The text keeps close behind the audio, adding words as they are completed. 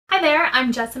Hi there,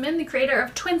 I'm Jessamyn, the creator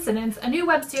of Twincidents, a new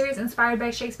web series inspired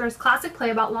by Shakespeare's classic play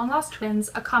about long-lost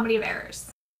twins, A Comedy of Errors.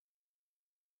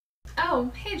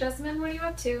 Oh, hey Jessamyn, what are you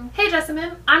up to? Hey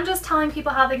Jessamyn, I'm just telling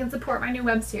people how they can support my new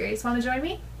web series. Want to join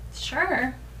me?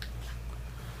 Sure.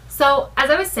 So, as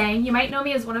I was saying, you might know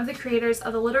me as one of the creators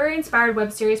of the literary-inspired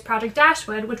web series Project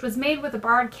Dashwood, which was made with a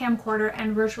borrowed camcorder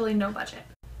and virtually no budget.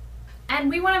 And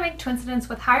we want to make Twincidents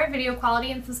with higher video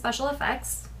quality and some special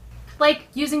effects, like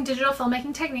using digital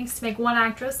filmmaking techniques to make one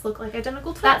actress look like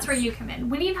identical twins. That's where you come in.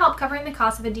 We need help covering the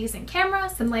cost of a decent camera,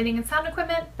 some lighting and sound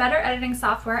equipment, better editing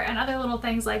software, and other little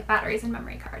things like batteries and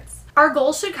memory cards. Our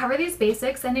goals should cover these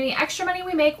basics, and any extra money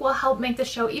we make will help make the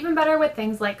show even better with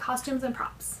things like costumes and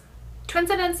props.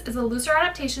 Twincidents is a looser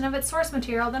adaptation of its source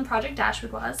material than Project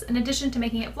Dashwood was. In addition to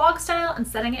making it vlog style and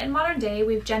setting it in modern day,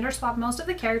 we've gender swapped most of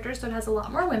the characters so it has a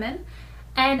lot more women,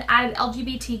 and added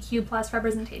LGBTQ+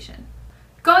 representation.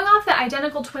 Going off the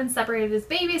identical twins separated as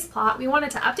babies plot, we wanted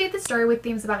to update the story with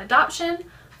themes about adoption,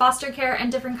 foster care,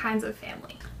 and different kinds of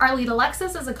family. Our lead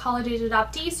Alexis is a college-age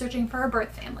adoptee searching for her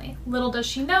birth family. Little does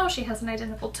she know she has an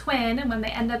identical twin, and when they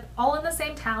end up all in the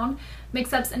same town,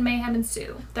 mix-ups and mayhem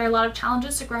ensue. There are a lot of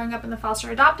challenges to growing up in the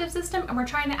foster adoptive system, and we're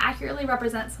trying to accurately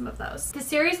represent some of those. The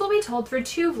series will be told through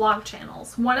two vlog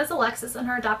channels. One is Alexis and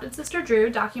her adopted sister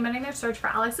Drew documenting their search for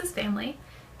Alex's family.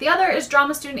 The other is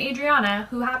drama student Adriana,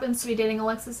 who happens to be dating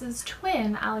Alexis's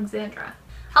twin, Alexandra.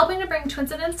 Helping to bring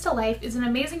Twincidents to life is an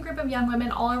amazing group of young women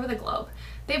all over the globe.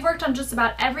 They've worked on just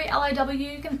about every LIW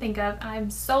you can think of, and I'm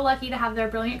so lucky to have their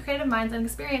brilliant creative minds and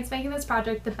experience making this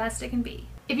project the best it can be.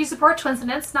 If you support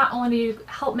Twincidents, not only do you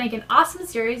help make an awesome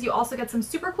series, you also get some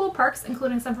super cool perks,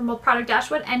 including some from both Project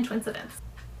Dashwood and Twincidents.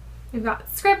 We've got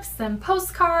scripts and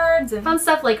postcards and fun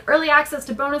stuff like early access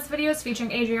to bonus videos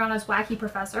featuring Adriana's wacky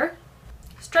professor.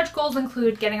 Stretch goals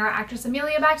include getting our actress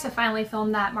Amelia back to finally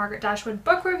film that Margaret Dashwood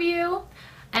book review,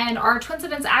 and our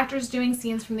Twincidents actors doing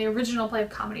scenes from the original play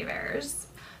of Comedy of Errors.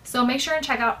 So make sure and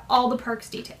check out all the perks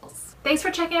details. Thanks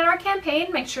for checking out our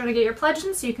campaign. Make sure to get your pledge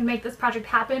in so you can make this project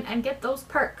happen and get those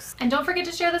perks. And don't forget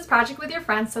to share this project with your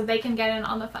friends so they can get in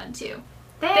on the fun too.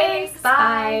 Thanks!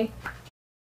 Bye!